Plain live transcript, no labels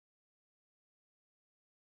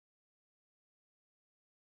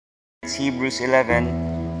That's Hebrews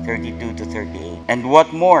 11:32-38. And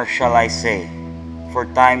what more shall I say? For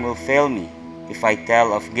time will fail me if I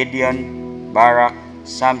tell of Gideon, Barak,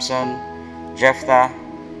 Samson, Jephthah,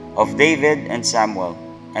 of David and Samuel,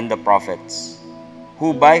 and the prophets,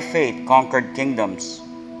 who by faith conquered kingdoms,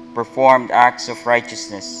 performed acts of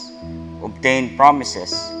righteousness, obtained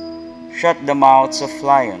promises, shut the mouths of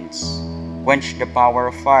lions, quenched the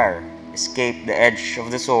power of fire, escaped the edge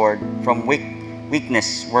of the sword, from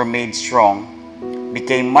weakness were made strong,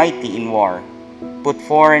 became mighty in war, put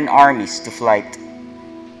foreign armies to flight.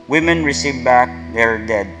 Women received back their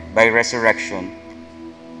dead by resurrection,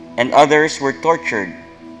 and others were tortured,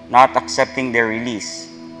 not accepting their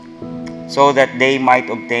release, so that they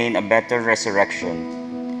might obtain a better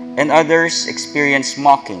resurrection. And others experienced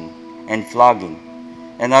mocking and flogging,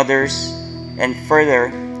 and others, and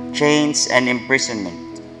further, chains and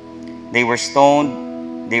imprisonment. They were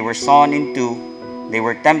stoned, they were sawn in two, they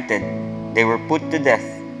were tempted, they were put to death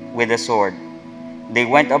with a sword. They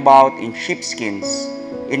went about in sheepskins,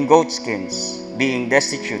 in goatskins, being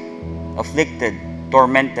destitute, afflicted,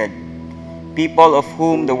 tormented, people of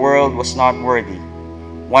whom the world was not worthy,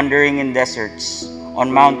 wandering in deserts, on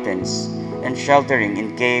mountains, and sheltering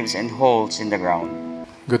in caves and holes in the ground.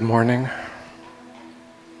 Good morning.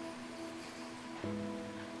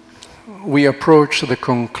 We approach the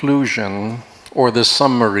conclusion or the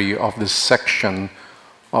summary of this section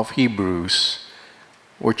of Hebrews,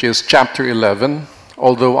 which is chapter 11,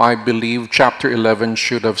 although I believe chapter 11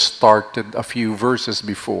 should have started a few verses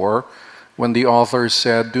before, when the author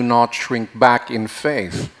said, "Do not shrink back in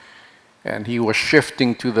faith." And he was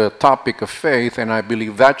shifting to the topic of faith, and I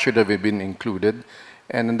believe that should have been included.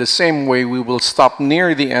 And in the same way, we will stop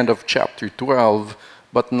near the end of chapter 12,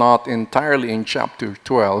 but not entirely in chapter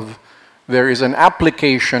 12. There is an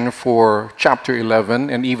application for chapter 11,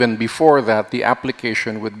 and even before that, the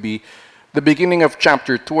application would be the beginning of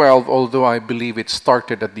chapter 12, although I believe it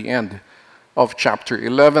started at the end of chapter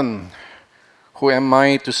 11. Who am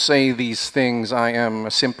I to say these things? I am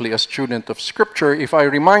simply a student of Scripture. If I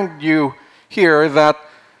remind you here that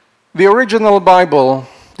the original Bible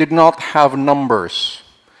did not have numbers.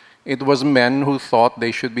 It was men who thought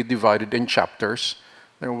they should be divided in chapters.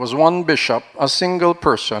 There was one bishop, a single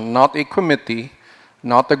person, not a committee,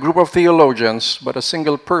 not a group of theologians, but a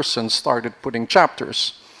single person started putting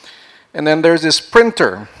chapters. And then there's this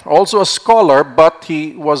printer, also a scholar, but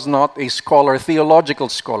he was not a scholar, theological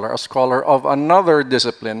scholar, a scholar of another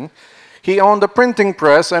discipline. He owned a printing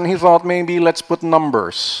press, and he thought maybe let's put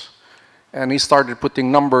numbers. And he started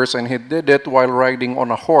putting numbers, and he did it while riding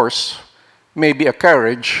on a horse, maybe a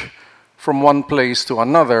carriage, from one place to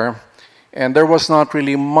another. And there was not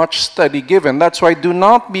really much study given. That's why do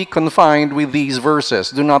not be confined with these verses.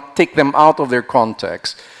 Do not take them out of their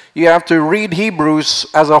context. You have to read Hebrews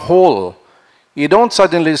as a whole. You don't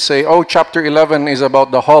suddenly say, oh, chapter 11 is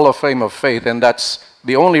about the Hall of Fame of faith, and that's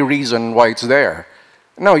the only reason why it's there.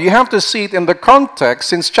 No, you have to see it in the context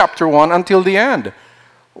since chapter 1 until the end.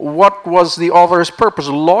 What was the author's purpose?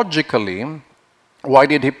 Logically, why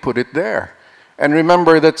did he put it there? And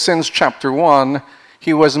remember that since chapter 1,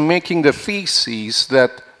 he was making the thesis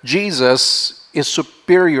that Jesus is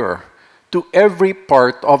superior to every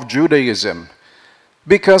part of Judaism.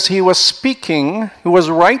 Because he was speaking, he was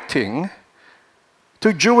writing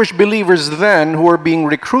to Jewish believers then who were being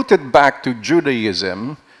recruited back to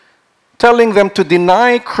Judaism, telling them to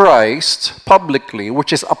deny Christ publicly,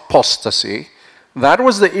 which is apostasy. That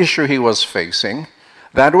was the issue he was facing.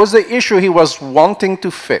 That was the issue he was wanting to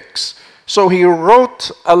fix. So he wrote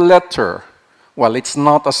a letter. Well, it's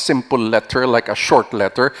not a simple letter like a short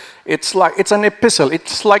letter. It's an epistle.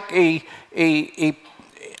 It's like an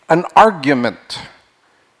argument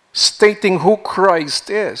stating who Christ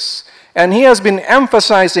is. And he has been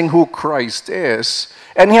emphasizing who Christ is.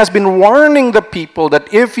 And he has been warning the people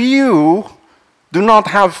that if you do not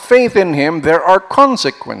have faith in him, there are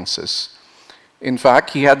consequences. In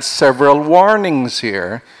fact, he had several warnings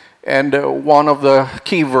here. And one of the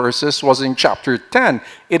key verses was in chapter 10.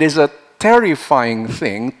 It is a terrifying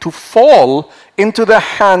thing to fall into the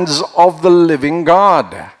hands of the living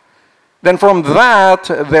God. Then from that,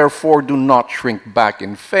 therefore, do not shrink back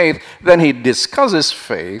in faith. Then he discusses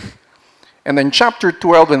faith. And then chapter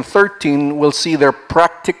 12 and 13, we'll see their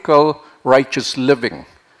practical righteous living.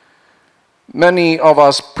 Many of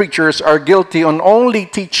us preachers are guilty on only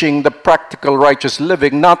teaching the practical righteous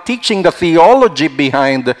living, not teaching the theology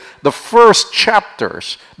behind the first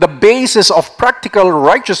chapters. The basis of practical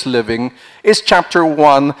righteous living is chapter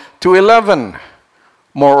 1 to 11,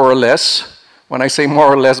 more or less. When I say more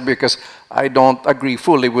or less, because I don't agree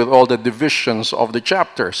fully with all the divisions of the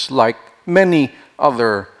chapters, like many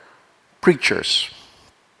other preachers.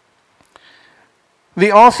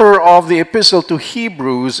 The author of the Epistle to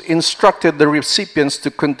Hebrews instructed the recipients to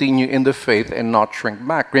continue in the faith and not shrink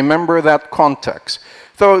back. Remember that context.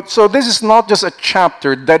 So this is not just a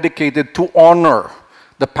chapter dedicated to honor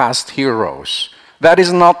the past heroes. That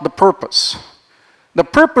is not the purpose. The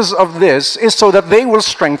purpose of this is so that they will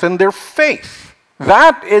strengthen their faith.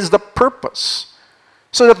 That is the purpose.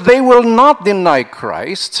 So that they will not deny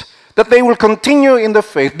Christ, that they will continue in the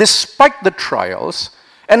faith despite the trials,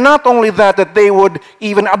 and not only that, that they would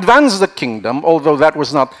even advance the kingdom, although that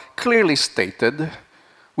was not clearly stated.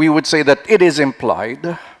 We would say that it is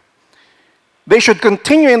implied. They should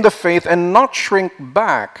continue in the faith and not shrink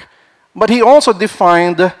back. But he also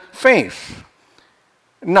defined faith.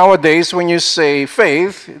 Nowadays, when you say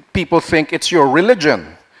faith, people think it's your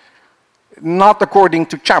religion. Not according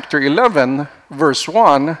to chapter 11, verse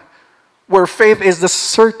 1, where faith is the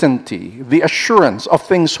certainty, the assurance of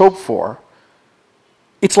things hoped for.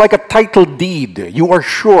 It's like a title deed. You are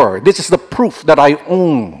sure. This is the proof that I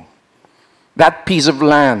own that piece of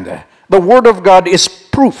land. The Word of God is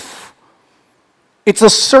proof. It's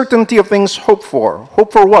the certainty of things hoped for.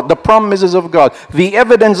 Hope for what? The promises of God. The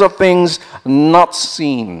evidence of things not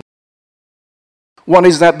seen. One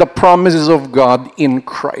is that the promises of God in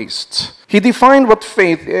Christ. He defined what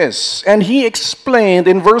faith is. And he explained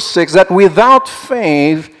in verse 6 that without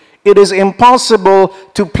faith, it is impossible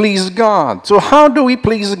to please God. So how do we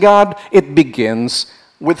please God? It begins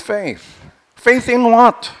with faith. Faith in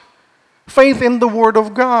what? Faith in the Word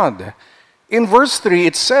of God. In verse 3,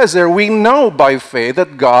 it says there, we know by faith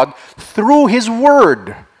that God, through His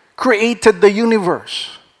Word, created the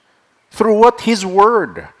universe. Through what? His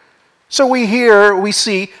Word. So we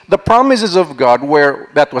see the promises of God, where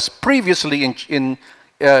that was previously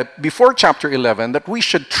before chapter 11, that we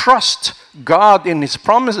should trust God in His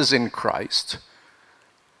promises in Christ.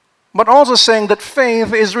 But also saying that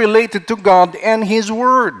faith is related to God and His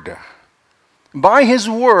Word. By His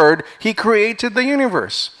Word, He created the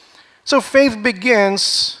universe. So faith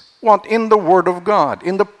begins, what? In the Word of God,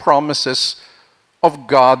 in the promises of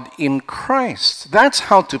God in Christ. That's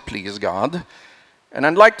how to please God. And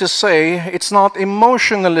I'd like to say, it's not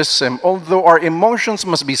emotionalism, although our emotions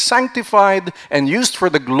must be sanctified and used for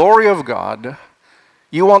the glory of God.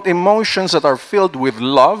 You want emotions that are filled with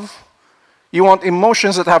love. You want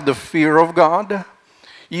emotions that have the fear of God.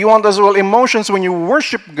 You want as well emotions when you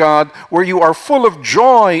worship God, where you are full of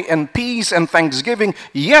joy and peace and thanksgiving.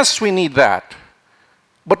 Yes, we need that.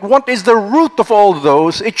 But what is the root of all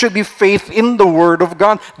those? It should be faith in the Word of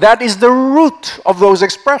God. That is the root of those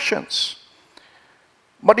expressions.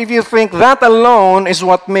 But if you think that alone is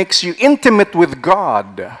what makes you intimate with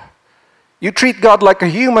God, you treat God like a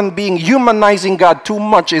human being, humanizing God too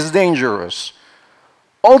much is dangerous.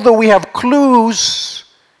 Although we have clues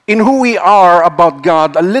in who we are about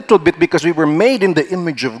God a little bit because we were made in the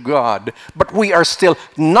image of God, but we are still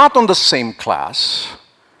not on the same class,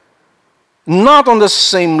 not on the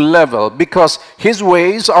same level, because His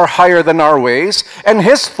ways are higher than our ways, and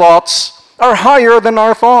His thoughts are higher than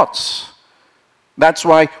our thoughts. That's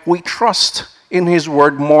why we trust in His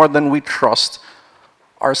Word more than we trust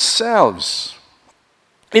ourselves.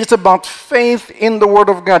 It's about faith in the Word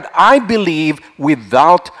of God. I believe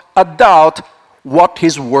without a doubt what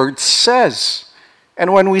His Word says.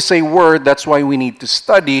 And when we say Word, that's why we need to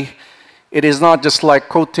study. It is not just like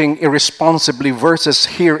quoting irresponsibly verses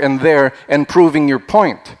here and there and proving your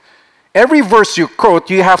point. Every verse you quote,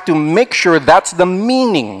 you have to make sure that's the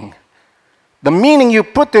meaning. The meaning you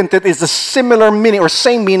put into it is the similar meaning or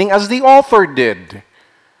same meaning as the author did.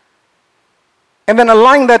 And then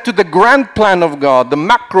align that to the grand plan of God, the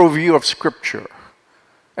macro view of Scripture.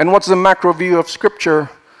 And what's the macro view of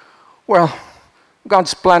Scripture? Well,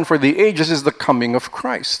 God's plan for the ages is the coming of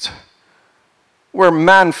Christ. Where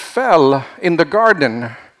man fell in the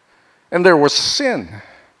garden and there was sin.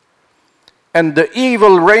 And the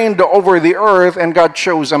evil reigned over the earth and God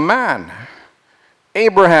chose a man,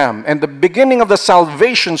 Abraham. And the beginning of the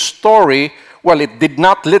salvation story, well, it did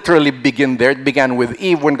not literally begin there. It began with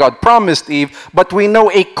Eve when God promised Eve. But we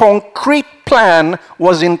know a concrete plan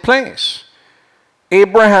was in place.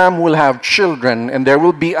 Abraham will have children, and there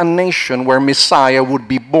will be a nation where Messiah would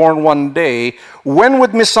be born one day. When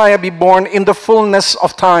would Messiah be born? In the fullness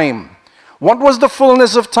of time. What was the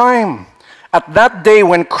fullness of time? At that day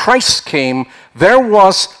when Christ came, there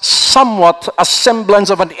was somewhat a semblance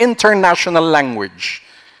of an international language.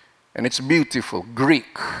 And it's beautiful,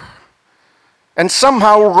 Greek. And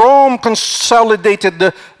somehow Rome consolidated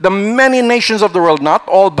the many nations of the world, not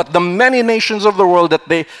all, but the many nations of the world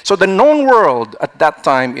so the known world at that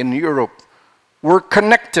time in Europe were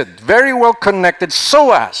connected, very well connected,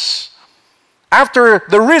 so as After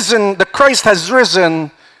the Christ has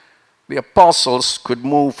risen, the apostles could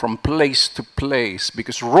move from place to place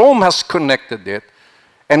because Rome has connected it,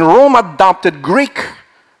 and Rome adopted Greek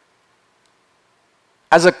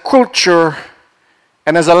as a culture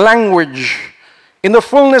and as a language. In the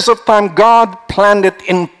fullness of time, God planned it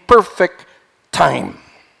in perfect time.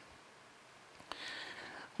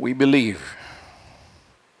 We believe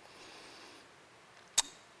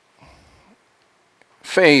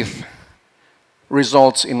faith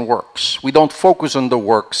results in works. We don't focus on the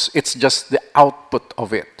works, it's just the output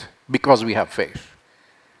of it because we have faith.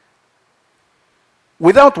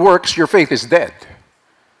 Without works, your faith is dead.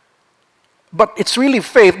 But it's really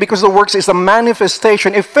faith because the works is a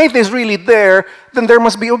manifestation. If faith is really there, then there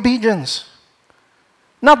must be obedience.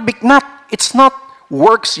 It's not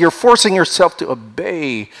works you're forcing yourself to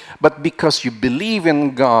obey, but because you believe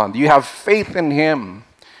in God, you have faith in Him.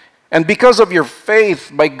 And because of your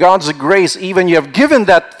faith, by God's grace, even you have given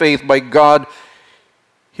that faith by God,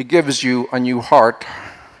 He gives you a new heart.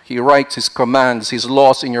 He writes His commands, His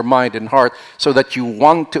laws in your mind and heart so that you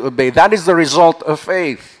want to obey. That is the result of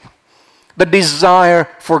faith. The desire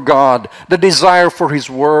for God, the desire for His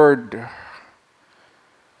Word.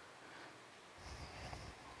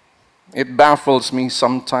 It baffles me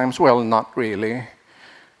sometimes, well, not really,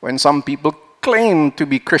 when some people claim to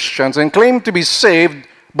be Christians and claim to be saved,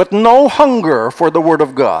 but no hunger for the Word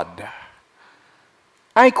of God.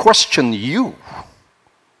 I question you.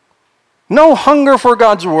 No hunger for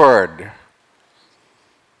God's Word.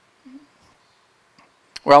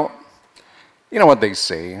 Well, you know what they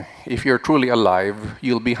say, if you're truly alive,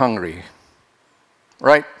 you'll be hungry.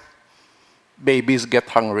 Right? Babies get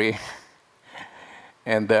hungry.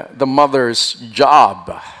 And the mother's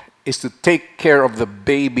job is to take care of the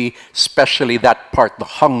baby, especially that part, the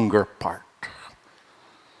hunger part.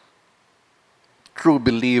 True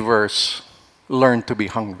believers learn to be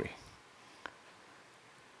hungry.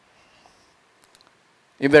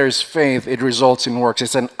 If there is faith, it results in works.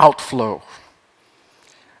 It's an outflow.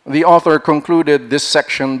 The author concluded this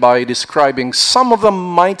section by describing some of the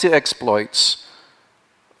mighty exploits,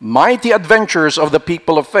 mighty adventures of the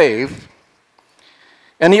people of faith.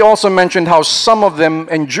 And he also mentioned how some of them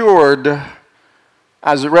endured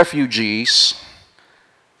as refugees,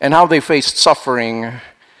 and how they faced suffering,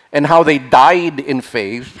 and how they died in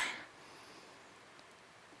faith.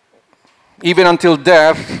 Even until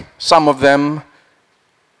death, some of them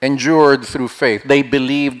endured through faith. They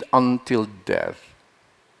believed until death.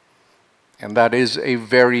 And that is a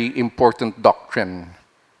very important doctrine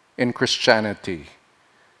in Christianity.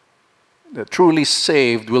 The truly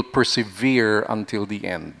saved will persevere until the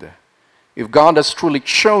end. If God has truly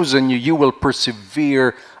chosen you, you will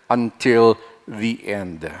persevere until the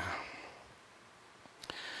end.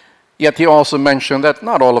 Yet he also mentioned that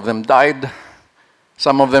not all of them died.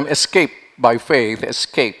 Some of them escaped by faith,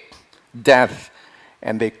 escaped death,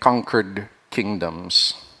 and they conquered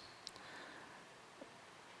kingdoms.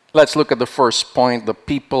 Let's look at the first point, the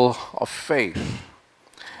people of faith.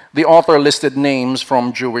 The author listed names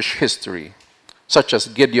from Jewish history, such as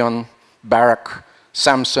Gideon, Barak,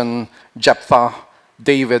 Samson, Jephthah,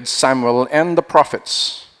 David, Samuel, and the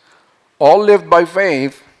prophets. All lived by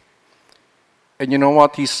faith. And you know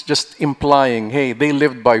what? He's just implying, hey, they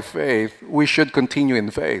lived by faith. We should continue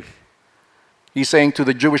in faith. He's saying to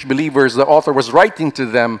the Jewish believers, the author was writing to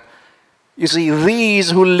them, you see,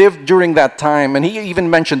 these who lived during that time, and he even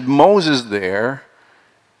mentioned Moses there,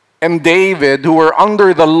 and David, who were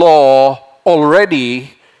under the law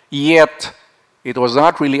already, yet it was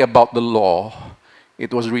not really about the law.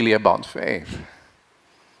 It was really about faith.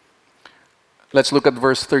 Let's look at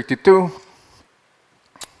verse 32.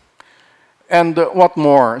 And what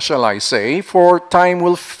more shall I say? For time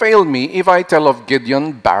will fail me if I tell of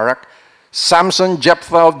Gideon, Barak, Samson,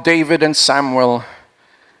 Jephthah, David, and Samuel,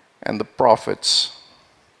 and the prophets.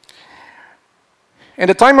 In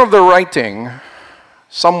the time of the writing,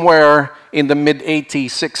 somewhere in the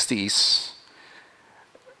mid-1860s,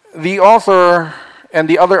 the author and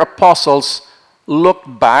the other apostles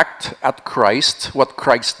looked back at Christ, what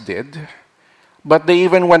Christ did, but they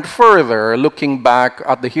even went further, looking back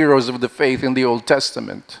at the heroes of the faith in the Old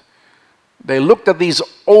Testament. They looked at these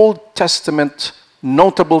Old Testament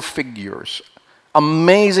notable figures,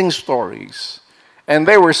 amazing stories, and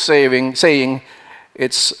they were saying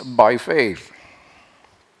it's by faith.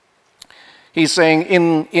 He's saying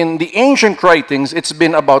in the ancient writings, it's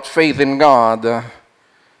been about faith in God,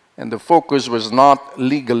 and the focus was not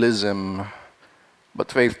legalism,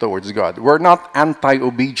 but faith towards God. We're not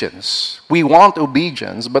anti-obedience. We want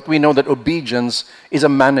obedience, but we know that obedience is a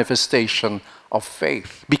manifestation of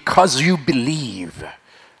faith. Because you believe,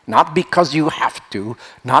 Not because you have to,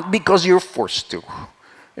 not because you're forced to.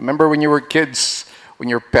 Remember when you were kids, when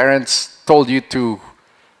your parents told you to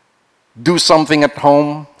do something at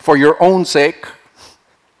home for your own sake,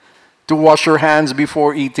 to wash your hands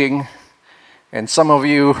before eating, and some of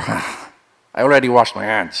you, I already washed my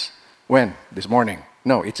hands. When? This morning.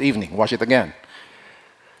 No, it's evening. Wash it again.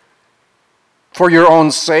 For your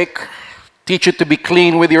own sake, teach you to be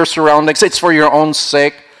clean with your surroundings. It's for your own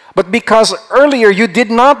sake. But because earlier you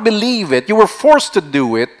did not believe it, you were forced to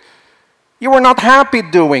do it, you were not happy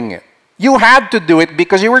doing it. You had to do it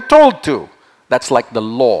because you were told to. That's like the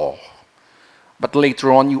law. But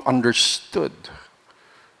later on you understood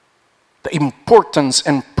the importance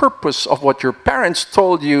and purpose of what your parents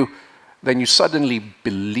told you. Then you suddenly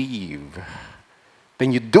believe.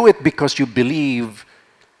 Then you do it because you believe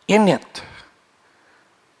in it.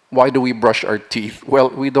 Why do we brush our teeth? Well,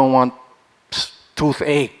 we don't want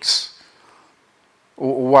toothaches.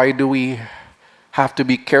 Why do we have to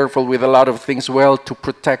be careful with a lot of things? Well, to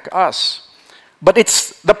protect us. But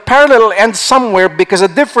it's the parallel ends somewhere, because the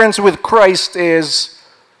difference with Christ is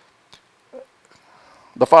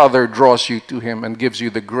the Father draws you to Him and gives you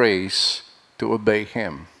the grace to obey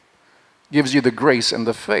Him. Gives you the grace and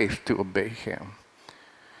the faith to obey Him.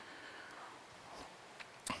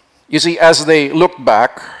 You see, as they look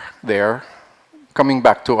back there, coming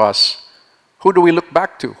back to us, who do we look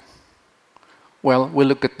back to? Well, we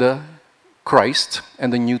look at the Christ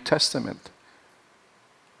and the New Testament.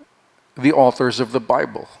 The authors of the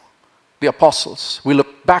Bible, the apostles. We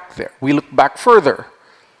look back there. We look back further.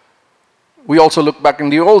 We also look back in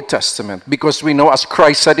the Old Testament, because we know, as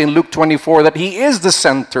Christ said in Luke 24, that He is the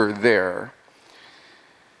center there.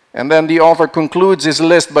 And then the author concludes his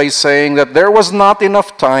list by saying that there was not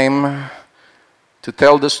enough time to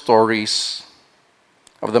tell the stories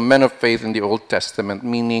of the men of faith in the Old Testament,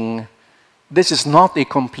 meaning this is not a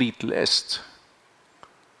complete list.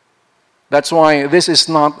 That's why this is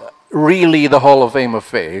not really the Hall of Fame of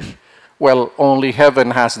Faith. Well, only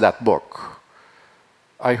heaven has that book.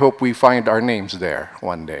 I hope we find our names there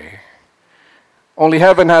one day. Only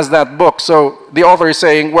heaven has that book. So the author is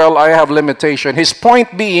saying, well, I have limitation. His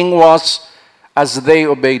point being was, as they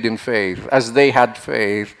obeyed in faith, as they had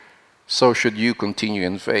faith, so should you continue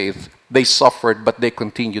in faith. They suffered, but they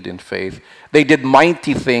continued in faith. They did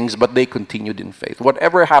mighty things, but they continued in faith.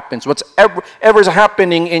 Whatever happens, whatever's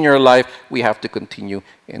happening in your life, we have to continue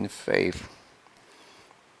in faith.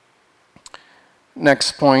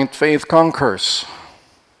 Next point, faith conquers.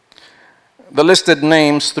 The listed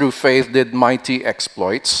names through faith did mighty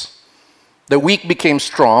exploits. The weak became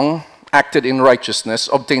strong, acted in righteousness,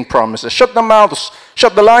 obtained promises, shut the mouths,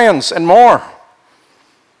 shut the lions, and more.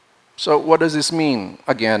 So what does this mean?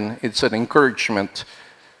 Again, it's an encouragement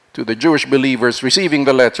to the Jewish believers receiving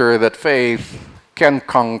the letter that faith can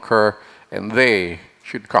conquer, and they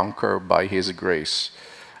should conquer by His grace.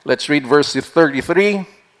 Let's read verse 33.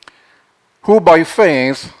 Who by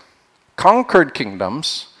faith conquered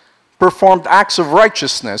kingdoms, performed acts of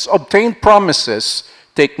righteousness, obtained promises.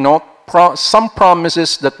 Take note, some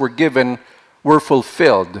promises that were given were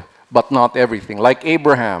fulfilled, but not everything. Like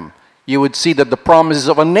Abraham, you would see that the promises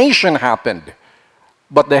of a nation happened,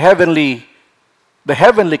 but the heavenly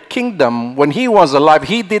kingdom, when he was alive,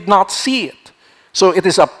 he did not see it. So it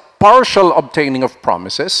is a partial obtaining of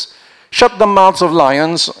promises. Shut the mouths of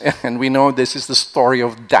lions, and we know this is the story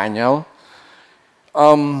of Daniel.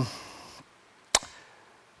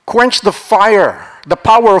 Quench the fire, the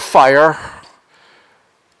power of fire.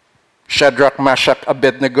 Shadrach, Meshach,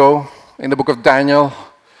 Abednego in the book of Daniel.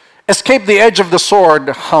 Escape the edge of the sword.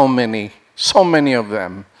 How many? So many of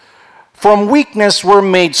them. From weakness were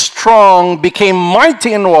made strong, became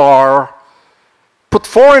mighty in war, put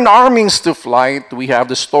foreign armies to flight. We have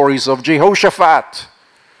the stories of Jehoshaphat.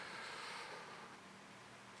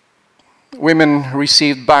 Women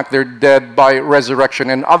received back their dead by resurrection,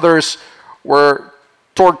 and others were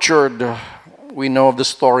tortured. We know of the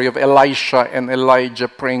story of Elisha and Elijah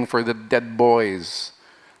praying for the dead boys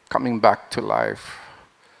coming back to life.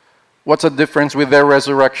 What's the difference with their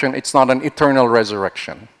resurrection? It's not an eternal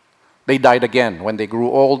resurrection. They died again when they grew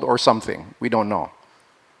old or something. We don't know.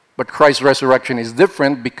 But Christ's resurrection is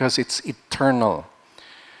different because it's eternal.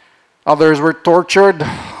 Others were tortured,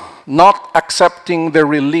 not accepting the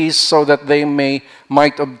release so that they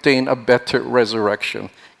might obtain a better resurrection.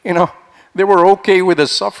 You know, they were okay with the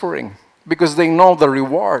suffering because they know the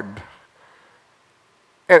reward.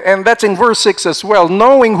 And that's in verse 6 as well.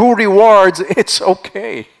 Knowing who rewards, it's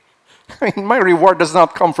okay. I mean, my reward does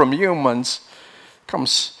not come from humans. It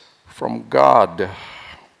comes from God.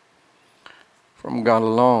 From God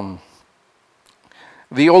alone.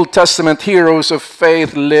 The Old Testament heroes of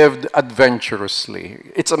faith lived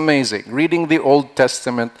adventurously. It's amazing. Reading the Old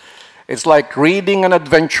Testament, it's like reading an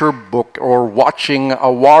adventure book or watching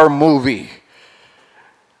a war movie.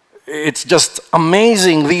 It's just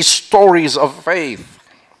amazing, these stories of faith.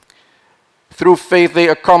 Through faith, they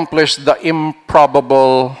accomplished the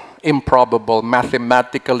improbable,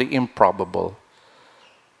 mathematically improbable,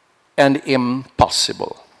 and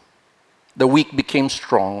impossible. The weak became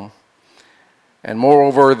strong, and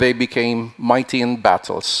moreover, they became mighty in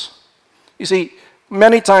battles. You see,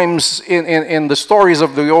 many times in the stories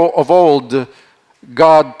of old,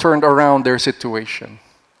 God turned around their situation.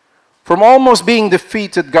 From almost being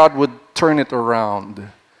defeated, God would turn it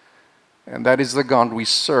around. And that is the God we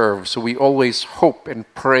serve. So we always hope and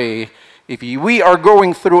pray, if we are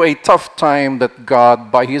going through a tough time, that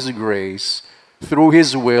God, by His grace, through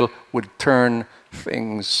His will, would turn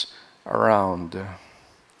things around.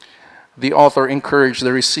 The author encouraged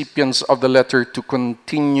the recipients of the letter to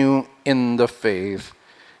continue in the faith,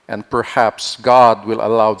 and perhaps God will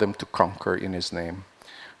allow them to conquer in His name.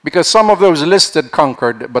 Because some of those listed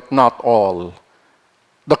conquered, but not all.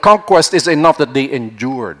 The conquest is enough that they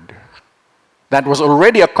endured. That was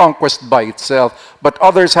already a conquest by itself, but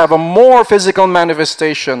others have a more physical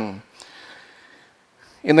manifestation.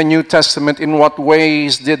 In the New Testament, in what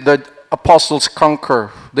ways did the apostles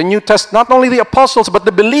conquer? The New Testament, not only the apostles, but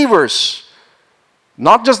the believers.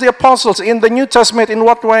 Not just the apostles. In the New Testament, in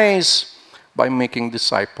what ways? By making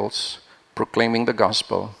disciples, proclaiming the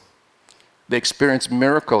gospel. They experienced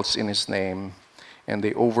miracles in His name, and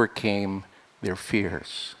they overcame their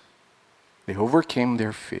fears. They overcame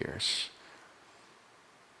their fears.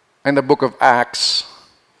 In the book of Acts,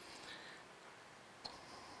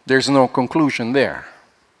 there's no conclusion there,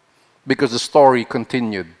 because the story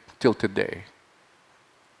continued till today.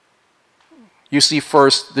 You see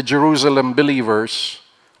first the Jerusalem believers,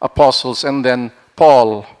 apostles, and then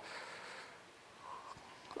Paul,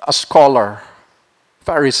 a scholar,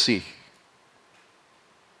 Pharisee,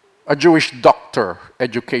 a Jewish doctor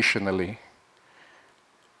educationally,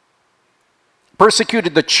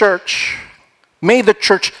 persecuted the church, made the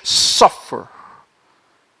church suffer,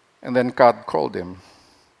 and then God called him.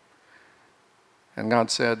 And God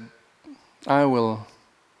said, I will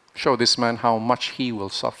show this man how much he will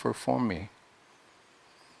suffer for me.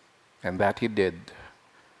 And that he did.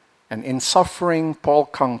 And in suffering, Paul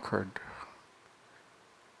conquered.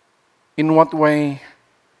 In what way?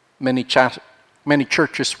 Many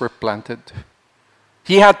churches were planted.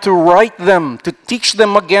 He had to write them, to teach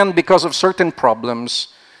them again because of certain problems.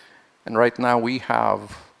 And right now we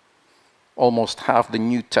have almost half the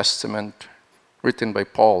New Testament written by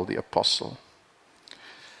Paul the Apostle.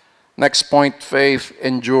 Next point, faith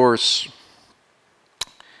endures.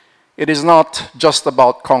 It is not just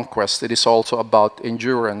about conquest, it is also about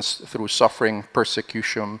endurance through suffering,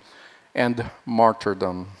 persecution, and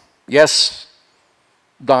martyrdom. Yes,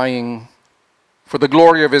 dying for the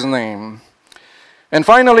glory of His name. And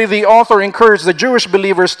finally, the author encouraged the Jewish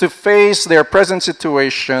believers to face their present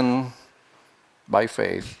situation by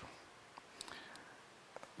faith.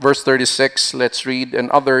 Verse 36, let's read, and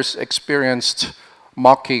others experienced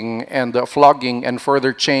mocking and flogging and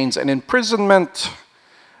further chains and imprisonment.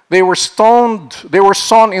 They were stoned, they were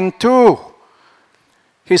sawn in two.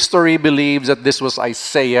 History believes that this was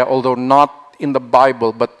Isaiah, although not in the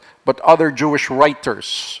Bible, but other Jewish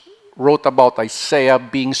writers wrote about Isaiah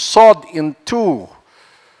being sawed in two.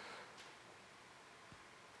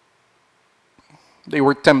 They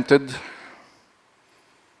were tempted.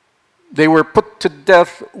 They were put to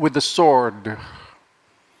death with the sword.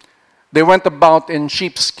 They went about in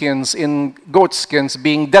sheepskins, in goatskins,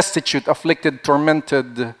 being destitute, afflicted,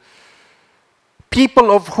 tormented.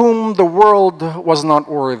 People of whom the world was not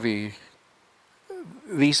worthy.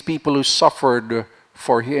 These people who suffered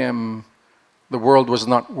for Him, the world was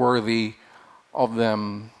not worthy of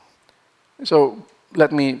them. So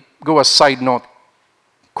let me go a side note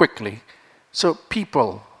quickly. So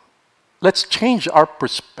people, let's change our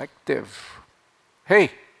perspective.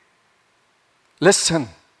 Hey, listen.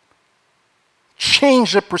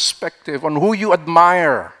 Change the perspective on who you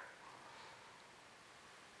admire.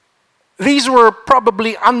 These were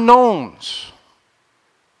probably unknowns.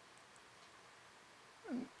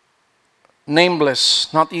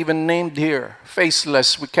 Nameless, not even named here.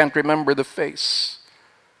 Faceless, we can't remember the face.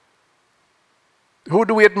 Who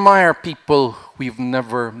do we admire? People we've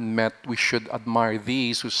never met. We should admire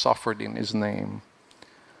these who suffered in His name.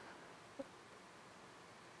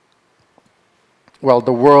 Well,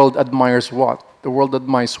 the world admires what? The world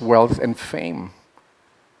admires wealth and fame.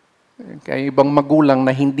 Kaya ibang magulang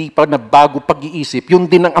na hindi pa nabago pag-iisip, yun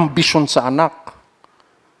din ang ambisyon sa anak.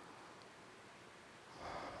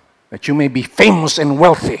 that you may be famous and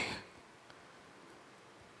wealthy.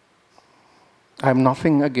 I have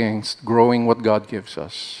nothing against growing what God gives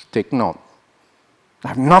us. Take note. I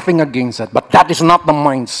have nothing against that, but that is not the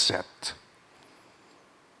mindset.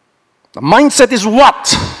 The mindset is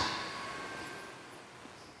what?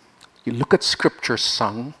 You look at Scripture,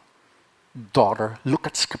 son, daughter, look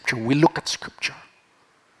at Scripture. We look at Scripture.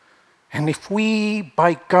 And if we,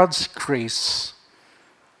 by God's grace,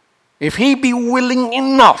 if He be willing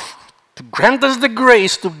enough to grant us the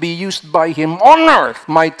grace to be used by Him on earth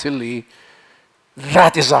mightily,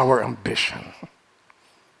 that is our ambition.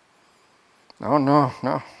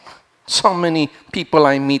 No. So many people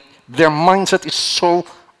I meet, their mindset is so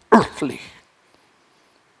earthly.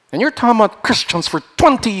 And you're talking about Christians for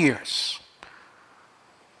 20 years.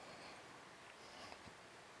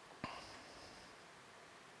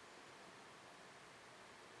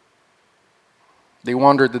 They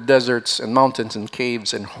wander the deserts and mountains and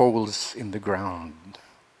caves and holes in the ground.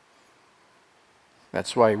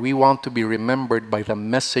 That's why we want to be remembered by the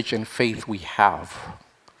message and faith we have.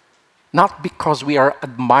 Not because we are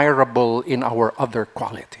admirable in our other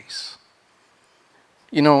qualities.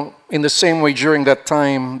 You know, in the same way during that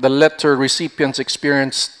time, the letter recipients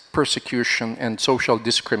experienced persecution and social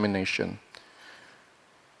discrimination.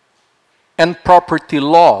 And property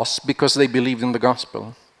loss because they believed in the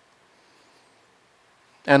gospel.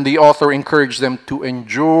 And the author encouraged them to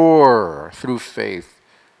endure through faith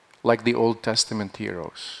like the Old Testament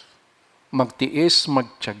heroes. Magtiis,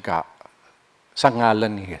 magtiyaga sa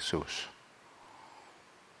ngalan ni Jesus.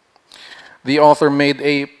 The author made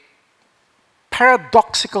a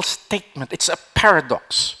paradoxical statement. It's a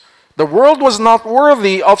paradox. The world was not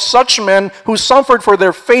worthy of such men who suffered for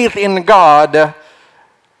their faith in God.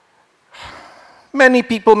 Many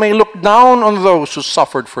people may look down on those who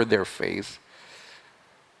suffered for their faith.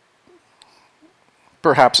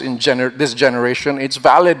 Perhaps in this generation it's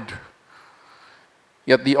valid.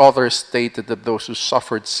 Yet the author stated that those who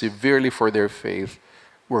suffered severely for their faith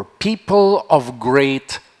were people of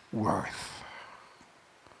great worth.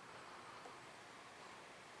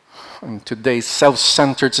 In today's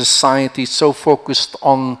self-centered society, so focused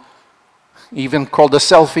on, even called the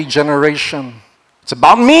selfie generation. It's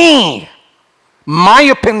about me, my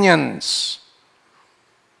opinions.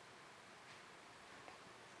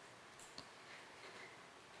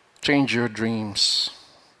 Change your dreams.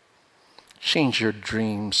 Change your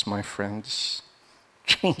dreams, my friends.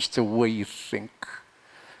 Change the way you think.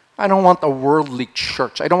 I don't want a worldly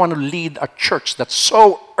church. I don't want to lead a church that's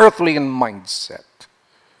so earthly in mindset.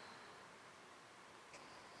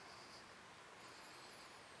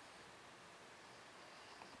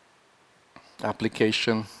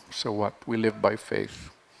 Application. So what? We live by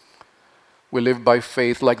faith. We live by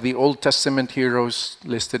faith like the Old Testament heroes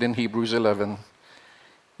listed in Hebrews 11.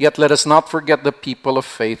 Yet let us not forget the people of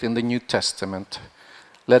faith in the New Testament.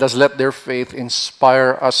 Let us let their faith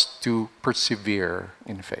inspire us to persevere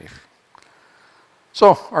in faith.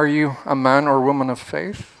 So, are you a man or woman of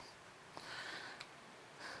faith?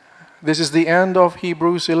 This is the end of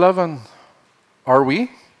Hebrews 11. Are we?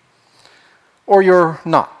 Or you're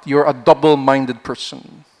not. You're a double-minded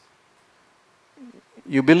person.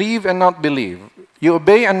 You believe and not believe. You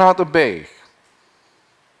obey and not obey.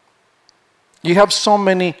 You have so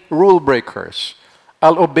many rule breakers.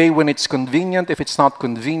 I'll obey when it's convenient. If it's not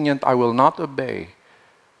convenient, I will not obey.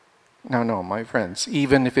 No, my friends.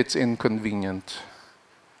 Even if it's inconvenient,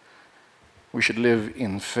 we should live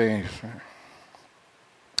in faith.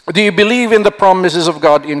 Do you believe in the promises of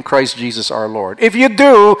God in Christ Jesus our Lord? If you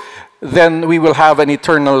do, then we will have an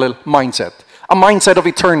eternal mindset. A mindset of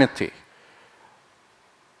eternity.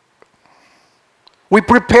 We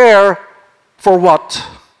prepare for what?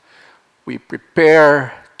 We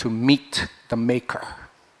prepare to meet the Maker.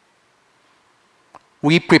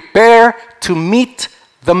 We prepare to meet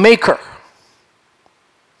the Maker.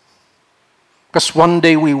 Because one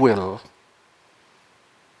day we will.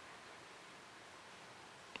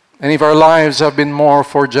 And if our lives have been more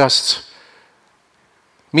for just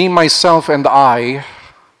me, myself, and I,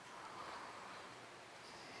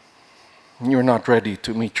 you're not ready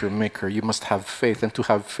to meet your Maker. You must have faith. And to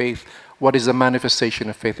have faith, what is the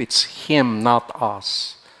manifestation of faith? It's Him, not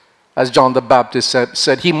us. As John the Baptist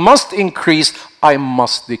said, He must increase, I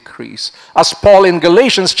must decrease. As Paul in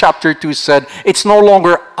Galatians chapter 2 said, it's no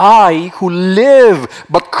longer I who live,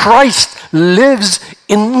 but Christ lives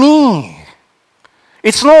in me.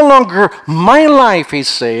 It's no longer my life, he's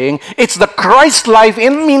saying. It's the Christ life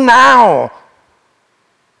in me now.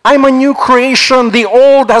 I'm a new creation. The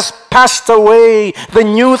old has passed away. The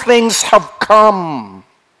new things have come.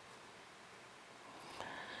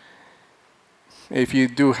 If you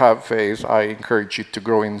do have faith, I encourage you to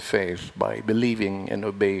grow in faith by believing and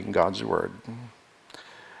obeying God's word.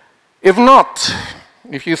 If not,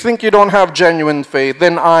 if you think you don't have genuine faith,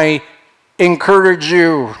 then I encourage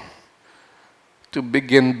you to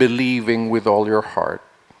begin believing with all your heart.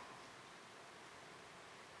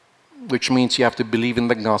 Which means you have to believe in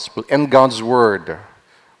the gospel and God's word,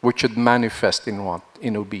 which should manifest in what?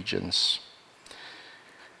 In obedience.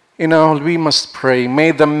 We must pray,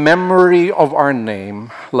 may the memory of our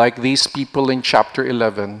name, like these people in chapter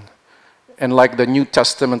 11, and like the New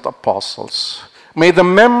Testament apostles, may the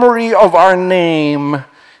memory of our name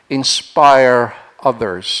inspire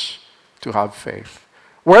others to have faith.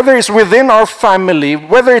 Whether it's within our family,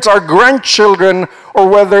 whether it's our grandchildren, or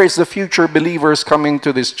whether it's the future believers coming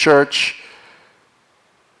to this church,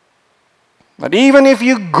 that even if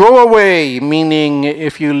you go away, meaning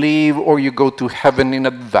if you leave or you go to heaven in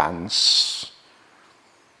advance,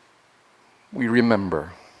 we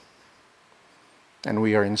remember and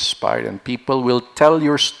we are inspired, and people will tell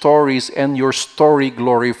your stories, and your story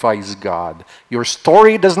glorifies God. Your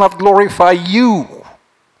story does not glorify you.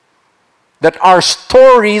 That our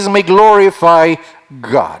stories may glorify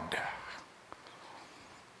God.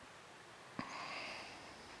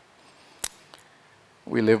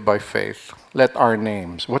 We live by faith. Let our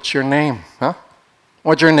names. What's your name? Huh?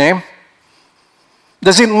 What's your name?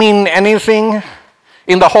 Does it mean anything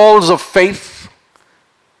in the halls of faith?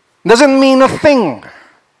 Does it mean a thing?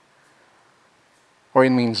 Or it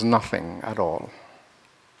means nothing at all?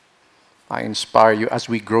 I inspire you as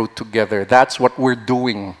we grow together. That's what we're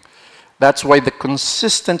doing. That's why the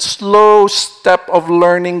consistent, slow step of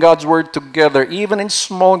learning God's word together, even in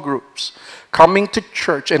small groups, coming to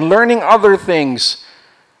church and learning other things,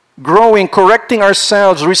 growing, correcting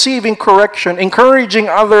ourselves, receiving correction, encouraging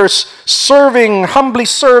others, serving, humbly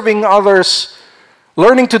serving others,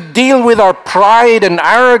 learning to deal with our pride and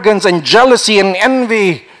arrogance and jealousy and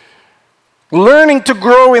envy, learning to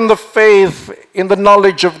grow in the faith, in the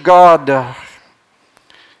knowledge of God,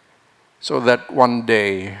 so that one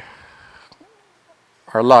day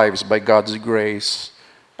our lives, by God's grace,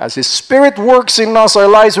 as His Spirit works in us, our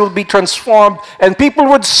lives will be transformed. And people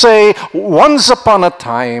would say, once upon a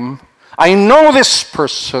time, I know this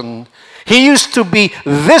person. He used to be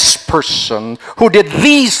this person who did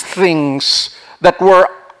these things that were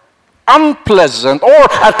unpleasant,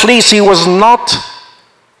 or at least he was not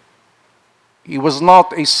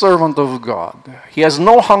a servant of God. He has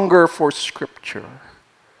no hunger for Scripture.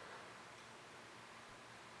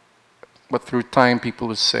 But through time, people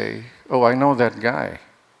would say, oh, I know that guy.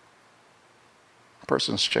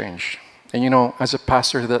 Person's changed. And as a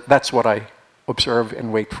pastor, that's what I observe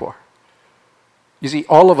and wait for. You see,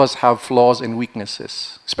 all of us have flaws and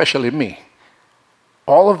weaknesses, especially me.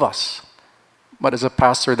 All of us. But as a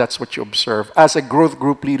pastor, that's what you observe. As a growth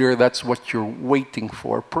group leader, that's what you're waiting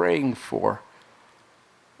for, praying for.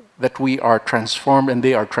 That we are transformed and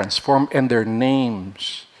they are transformed, and their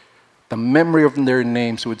names, the memory of their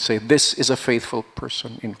names would say, this is a faithful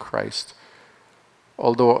person in Christ.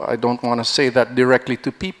 Although I don't want to say that directly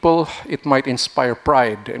to people, it might inspire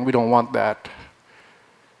pride, and we don't want that.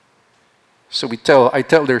 So I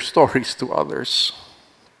tell their stories to others.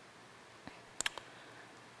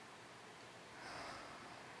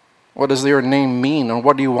 What does your name mean, or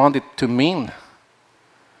what do you want it to mean?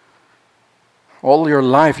 All your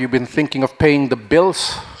life you've been thinking of paying the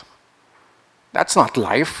bills. That's not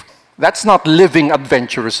life. That's not living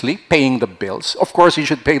adventurously, paying the bills. Of course you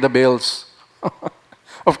should pay the bills.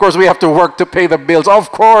 Of course we have to work to pay the bills.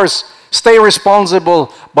 Of course, stay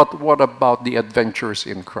responsible. But what about the adventures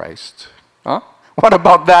in Christ? Huh? What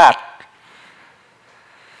about that?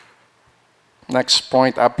 Next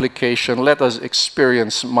point, application. Let us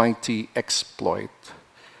experience mighty exploit.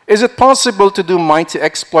 Is it possible to do mighty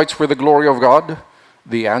exploits for the glory of God?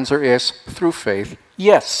 The answer is, through faith,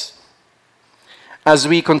 yes. As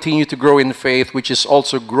we continue to grow in faith, which is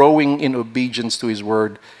also growing in obedience to His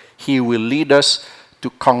word, He will lead us to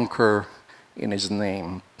conquer in His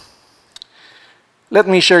name. Let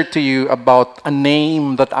me share to you about a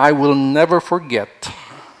name that I will never forget,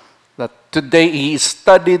 that today is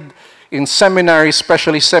studied in seminaries,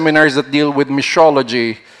 especially seminaries that deal with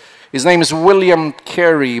missiology. His name is William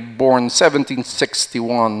Carey, born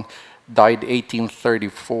 1761, died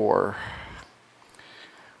 1834.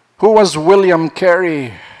 Who was William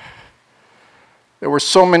Carey? There were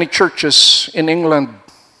so many churches in England.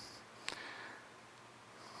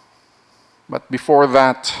 But before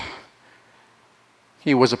that,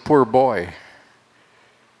 he was a poor boy.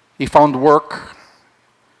 He found work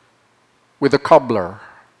with a cobbler,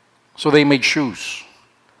 so they made shoes.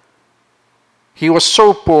 He was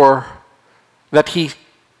so poor that he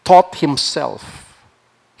taught himself.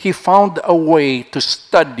 He found a way to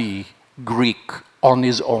study Greek on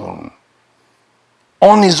his own.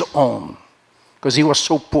 On his own. Because he was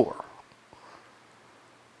so poor.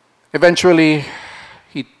 Eventually,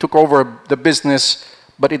 he took over the business,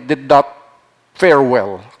 but it did not fare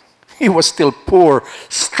well. He was still poor,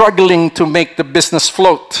 struggling to make the business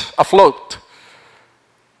afloat.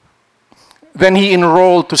 Then he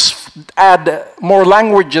enrolled to add more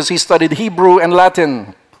languages. He studied Hebrew and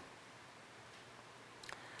Latin.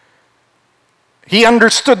 He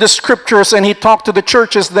understood the scriptures and he talked to the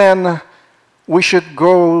churches then. We should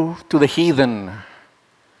go to the heathen.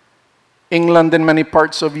 England and many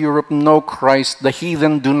parts of Europe know Christ. The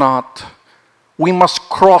heathen do not. We must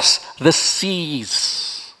cross the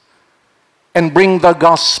seas and bring the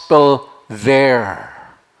gospel there.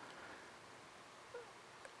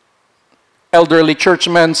 Elderly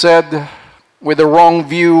churchmen said, with a wrong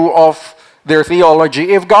view of their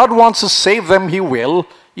theology, if God wants to save them, He will.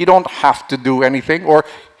 You don't have to do anything, or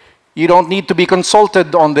you don't need to be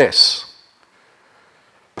consulted on this.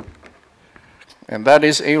 And that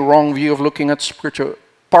is a wrong view of looking at Scripture.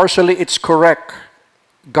 Partially, it's correct.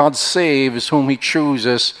 God saves whom He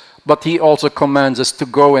chooses, but He also commands us to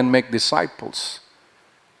go and make disciples.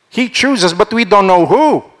 He chooses, but we don't know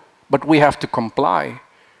who. But we have to comply.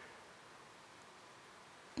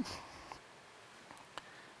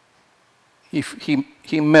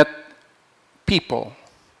 He met people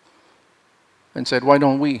and said, why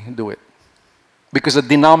don't we do it? Because the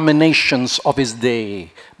denominations of his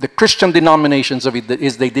day, the Christian denominations of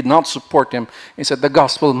his day did not support him. He said the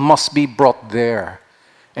gospel must be brought there.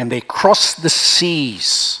 And they crossed the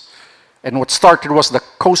seas. And what started was the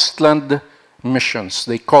coastland missions.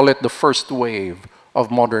 They call it the first wave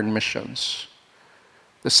of modern missions.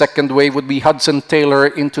 The second wave would be Hudson Taylor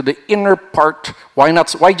into the inner part. Why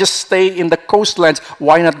not? Why just stay in the coastlands?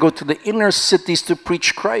 Why not go to the inner cities to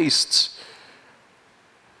preach Christ?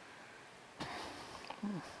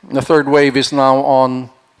 The third wave is now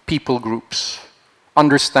on people groups,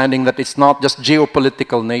 understanding that it's not just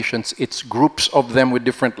geopolitical nations, it's groups of them with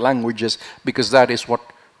different languages, because that is what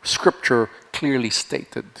Scripture clearly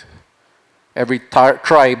stated. Every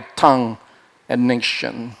tribe, tongue, and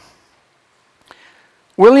nation.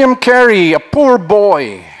 William Carey, a poor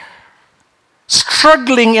boy,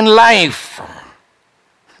 struggling in life.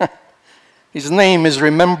 His name is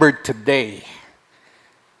remembered today.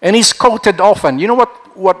 And he's quoted often. You know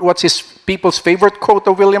what's his people's favorite quote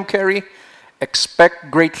of William Carey?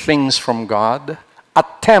 Expect great things from God.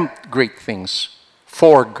 Attempt great things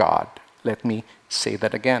for God. Let me say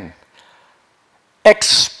that again.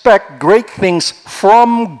 Expect great things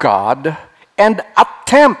from God and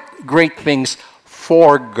attempt great things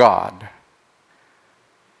for God.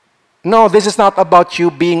 No, this is not about you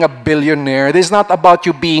being a billionaire. This is not about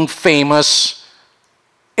you being famous.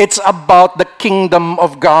 It's about the kingdom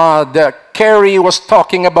of God. Carey was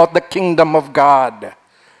talking about the kingdom of God.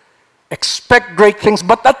 Expect great things,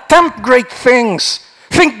 but attempt great things.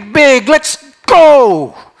 Think big. Let's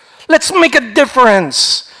go. Let's make a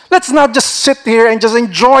difference. Let's not just sit here and just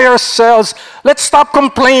enjoy ourselves. Let's stop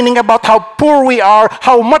complaining about how poor we are,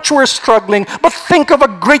 how much we're struggling, but think of a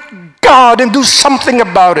great God and do something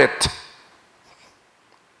about it.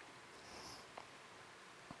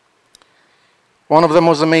 One of the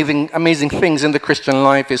most amazing things in the Christian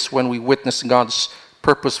life is when we witness God's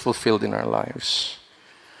purpose fulfilled in our lives.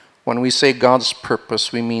 When we say God's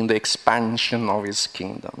purpose, we mean the expansion of His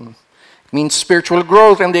kingdom. It means spiritual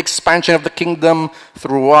growth and the expansion of the kingdom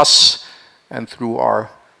through us and through our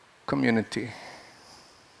community.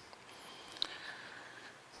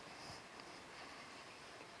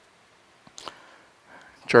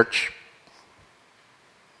 Church,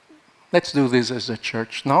 let's do this as a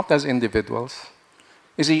church, not as individuals.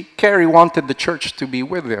 You see, Carey wanted the church to be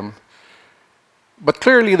with him. But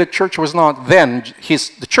clearly the church was not then,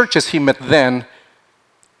 the churches he met then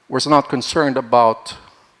was not concerned about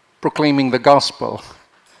proclaiming the gospel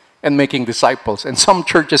and making disciples. And some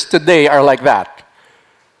churches today are like that.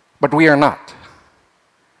 But we are not.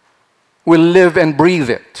 We live and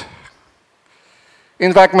breathe it.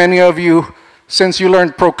 In fact, many of you, since you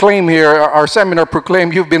learned Proclaim here, our seminar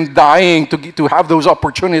Proclaim, you've been dying to have those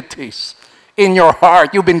opportunities in your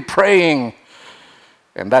heart. You've been praying.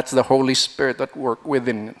 And that's the Holy Spirit at work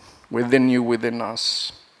within you, within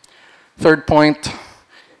us. Third point,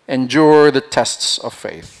 endure the tests of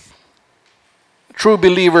faith. True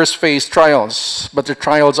believers face trials, but the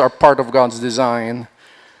trials are part of God's design.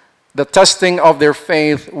 The testing of their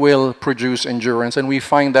faith will produce endurance, and we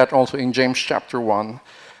find that also in James chapter 1.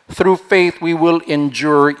 Through faith we will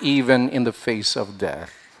endure even in the face of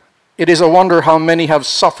death. It is a wonder how many have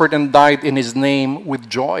suffered and died in his name with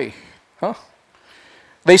joy. Huh?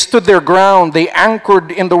 They stood their ground. They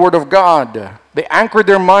anchored in the Word of God. They anchored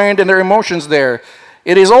their mind and their emotions there.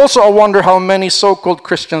 It is also a wonder how many so-called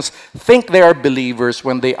Christians think they are believers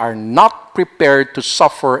when they are not prepared to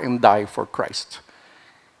suffer and die for Christ.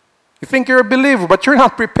 You think you're a believer, but you're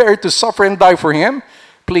not prepared to suffer and die for Him?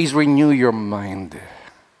 Please renew your mind.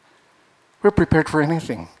 We're prepared for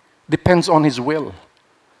anything. Depends on His will.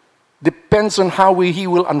 Depends on how He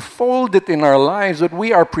will unfold it in our lives, that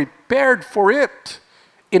we are prepared for it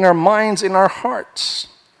in our minds, in our hearts.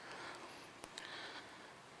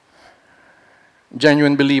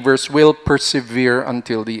 Genuine believers will persevere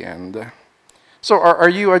until the end. So are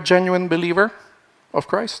you a genuine believer of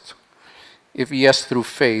Christ? If yes, through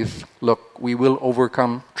faith, look, we will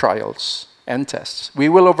overcome trials and tests. We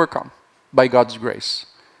will overcome by God's grace.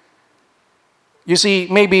 You see,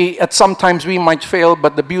 maybe at some times we might fail,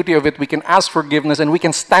 but the beauty of it, we can ask forgiveness and we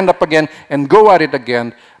can stand up again and go at it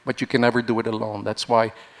again, but you can never do it alone. That's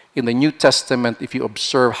why in the New Testament, if you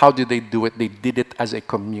observe, how did they do it? They did it as a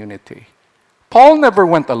community. Paul never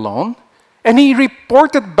went alone, and he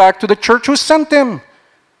reported back to the church who sent him.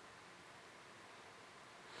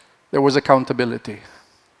 There was accountability.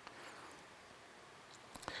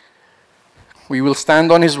 We will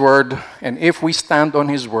stand on His word, and if we stand on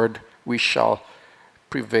His word, we shall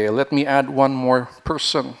prevail. Let me add one more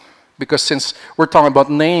person, because since we're talking about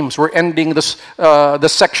names, we're ending this the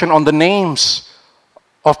section on the names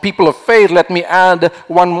of people of faith. Let me add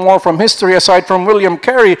one more from history, aside from William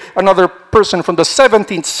Carey, another person from the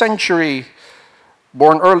 17th century,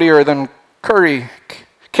 born earlier than Carey,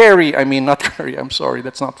 not Curry, I'm sorry,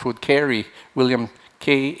 that's not food. Carey, William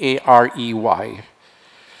Karey.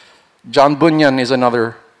 John Bunyan is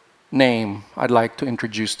another name I'd like to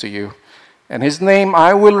introduce to you. And his name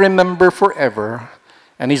I will remember forever.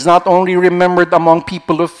 And he's not only remembered among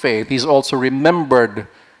people of faith, he's also remembered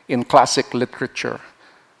in classic literature.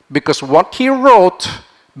 Because what he wrote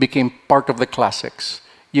became part of the classics.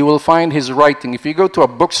 You will find his writing. If you go to a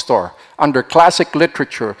bookstore under classic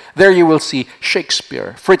literature, there you will see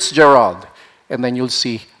Shakespeare, Fitzgerald, and then you'll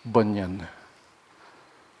see Bunyan.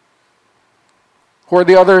 Who are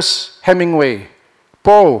the others? Hemingway,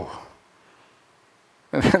 Poe.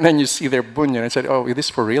 And then you see there Bunyan. I said, oh, is this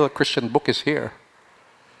for real? A Christian book is here.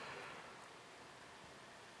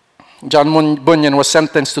 John Bunyan was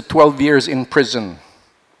sentenced to 12 years in prison.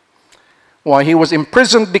 Why? He was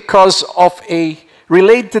imprisoned because of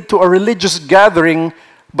related to a religious gathering,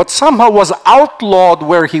 but somehow was outlawed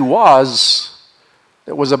where he was.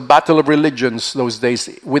 There was a battle of religions those days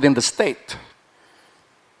within the state.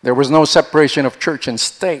 There was no separation of church and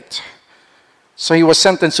state. So he was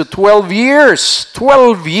sentenced to 12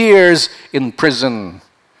 years in prison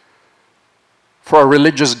for a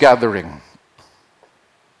religious gathering.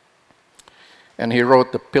 And he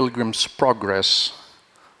wrote the Pilgrim's Progress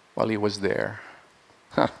while he was there.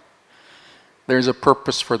 There's a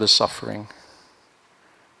purpose for the suffering.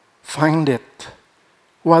 Find it.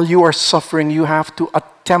 While you are suffering, you have to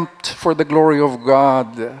attempt for the glory of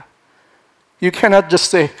God. You cannot just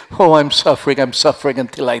say, oh, I'm suffering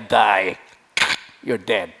until I die. You're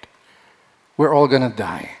dead. We're all going to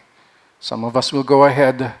die. Some of us will go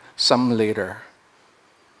ahead, some later.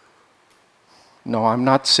 No, I'm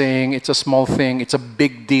not saying it's a small thing. It's a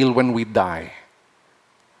big deal when we die.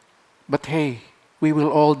 But hey, we will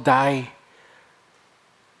all die.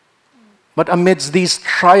 But amidst these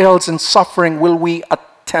trials and suffering, will we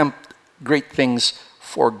attempt great things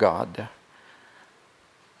for God?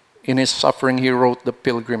 In his suffering, he wrote the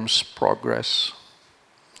Pilgrim's Progress.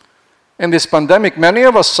 In this pandemic, many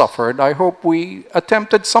of us suffered. I hope we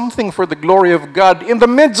attempted something for the glory of God in the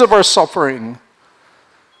midst of our suffering.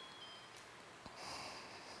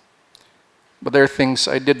 But there are things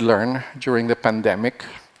I did learn during the pandemic.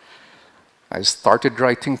 I started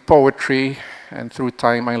writing poetry, and through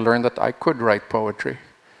time I learned that I could write poetry.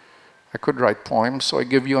 I could write poems, so I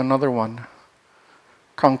give you another one.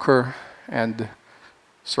 Conquer and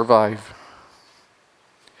survive.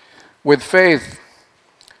 With faith,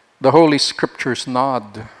 the Holy Scriptures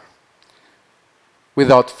nod.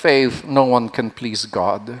 Without faith, no one can please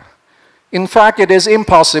God. In fact, it is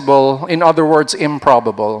impossible, in other words,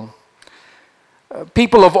 improbable.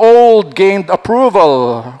 People of old gained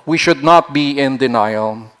approval. We should not be in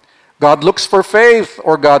denial. God looks for faith,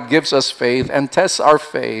 or God gives us faith and tests our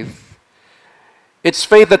faith. It's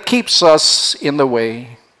faith that keeps us in the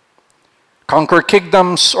way. Conquer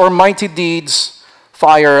kingdoms or mighty deeds,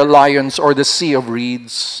 fire, lions, or the sea of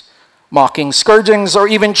reeds, mocking, scourgings, or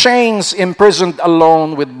even chains, imprisoned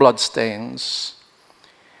alone with bloodstains.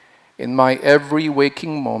 in my every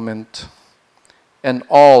waking moment and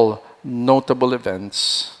all notable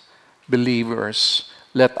events. Believers,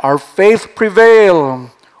 let our faith prevail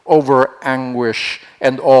over anguish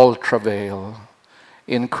and all travail.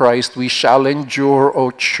 In Christ we shall endure, O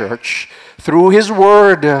church, through His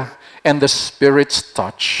word and the Spirit's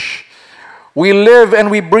touch. We live and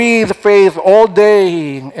we breathe faith all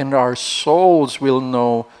day, and our souls will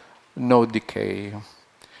know no decay.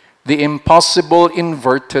 The impossible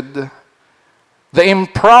inverted, the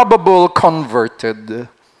improbable converted,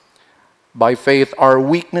 by faith our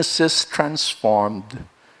weaknesses transformed,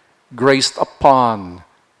 graced upon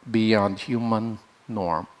beyond human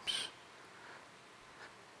norms.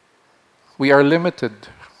 We are limited,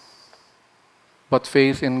 but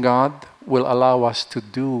faith in God will allow us to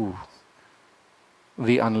do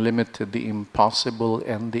the unlimited, the impossible,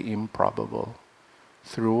 and the improbable.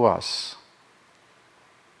 Through us,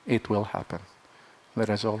 it will happen. Let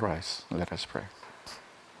us all rise. Let us pray.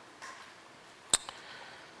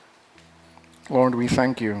 Lord, we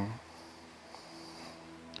thank you.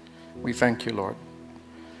 We thank you, Lord.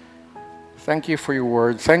 Thank you for your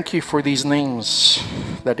word. Thank you for these names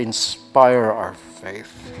that inspire our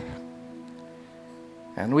faith.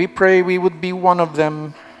 And we pray we would be one of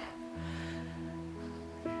them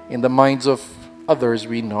in the minds of others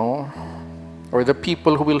we know, or the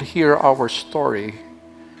people who will hear our story.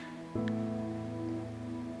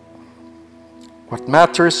 What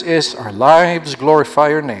matters is our lives glorify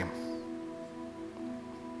your name.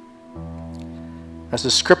 As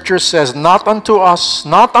the scripture says, not unto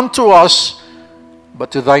us,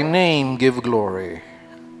 but to thy name give glory.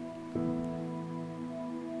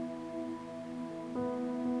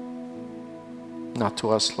 Not to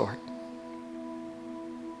us, Lord.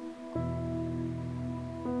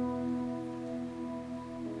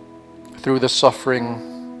 Through the suffering,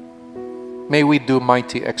 may we do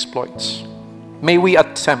mighty exploits. May we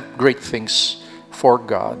attempt great things for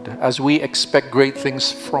God as we expect great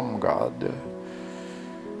things from God.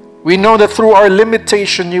 We know that through our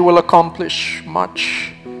limitation you will accomplish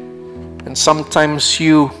much. And sometimes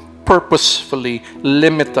you purposefully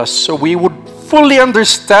limit us so we would fully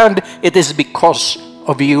understand it is because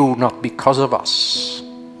of you, not because of us.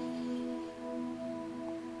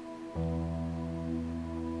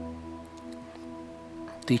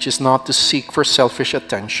 Teach us not to seek for selfish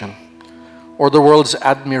attention or the world's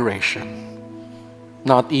admiration,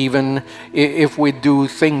 not even if we do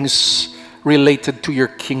things related to your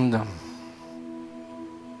kingdom.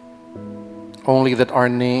 Only that our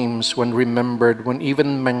names, when remembered, when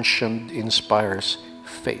even mentioned, inspires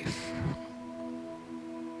faith.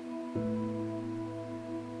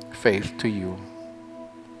 Faith to you.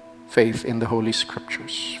 Faith in the Holy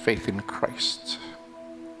Scriptures. Faith in Christ.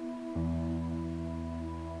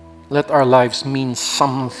 Let our lives mean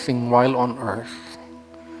something while on earth.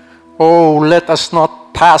 Oh, let us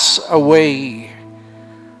not pass away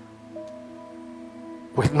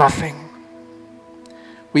with nothing.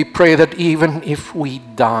 We pray that even if we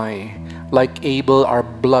die, like Abel, our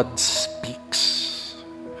blood speaks.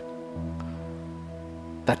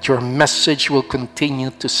 That your message will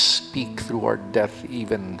continue to speak through our death,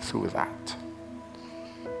 even through that.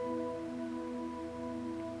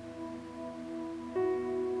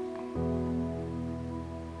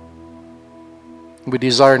 We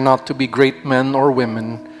desire not to be great men or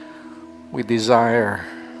women. We desire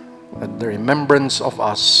that the remembrance of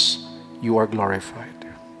us, you are glorified.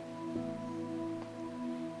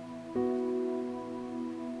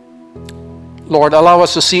 Lord, allow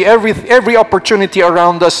us to see every opportunity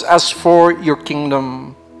around us as for your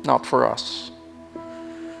kingdom, not for us.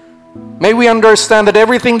 May we understand that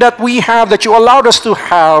everything that we have, that you allowed us to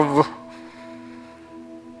have,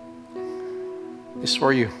 is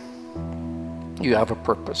for you. You have a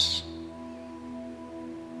purpose.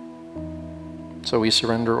 So we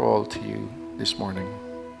surrender all to you this morning.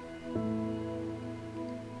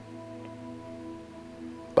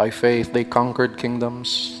 By faith, they conquered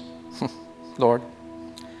kingdoms. Lord,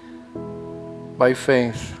 by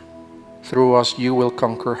faith, through us, you will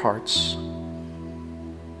conquer hearts.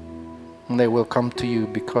 And they will come to you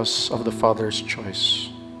because of the Father's choice.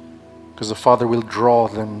 Because the Father will draw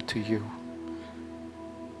them to you.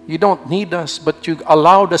 You don't need us, but you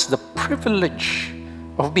allowed us the privilege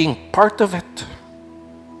of being part of it.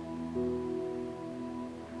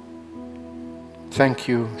 Thank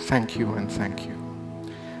you, and thank you.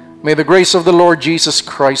 May the grace of the Lord Jesus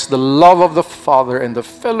Christ, the love of the Father, and the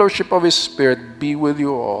fellowship of His Spirit be with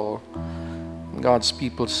you all. God's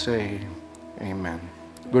people say, Amen.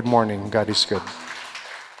 Good morning. God is good.